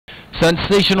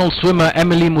Sensational swimmer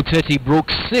Emily Muteti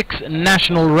broke 6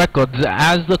 national records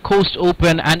as the Coast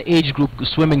Open and Age Group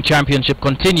Swimming Championship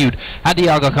continued at the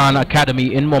Aga Khan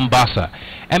Academy in Mombasa.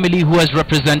 Emily, who has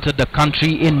represented the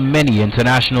country in many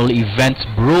international events,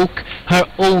 broke her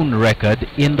own record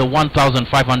in the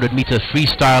 1,500 meters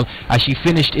freestyle as she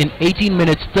finished in 18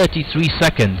 minutes 33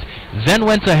 seconds, then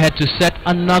went ahead to set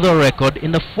another record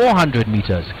in the 400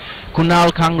 meters.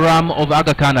 Kunaal Khangram of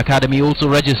Aga Khan Academy also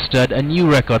registered a new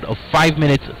record of 5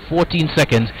 minutes 14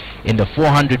 seconds in the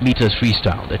 400 meters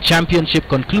freestyle. The championship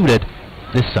concluded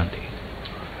this Sunday.